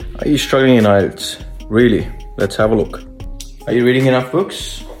Are you struggling in IELTS? Really? Let's have a look. Are you reading enough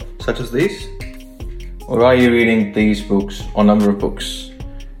books, such as these? Or are you reading these books or number of books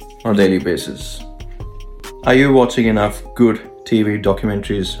on a daily basis? Are you watching enough good TV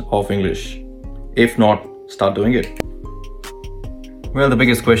documentaries of English? If not, start doing it. Well, the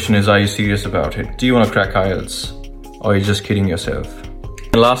biggest question is, are you serious about it? Do you want to crack IELTS? Or are you just kidding yourself?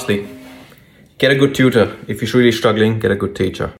 And lastly, get a good tutor. If you're really struggling, get a good teacher.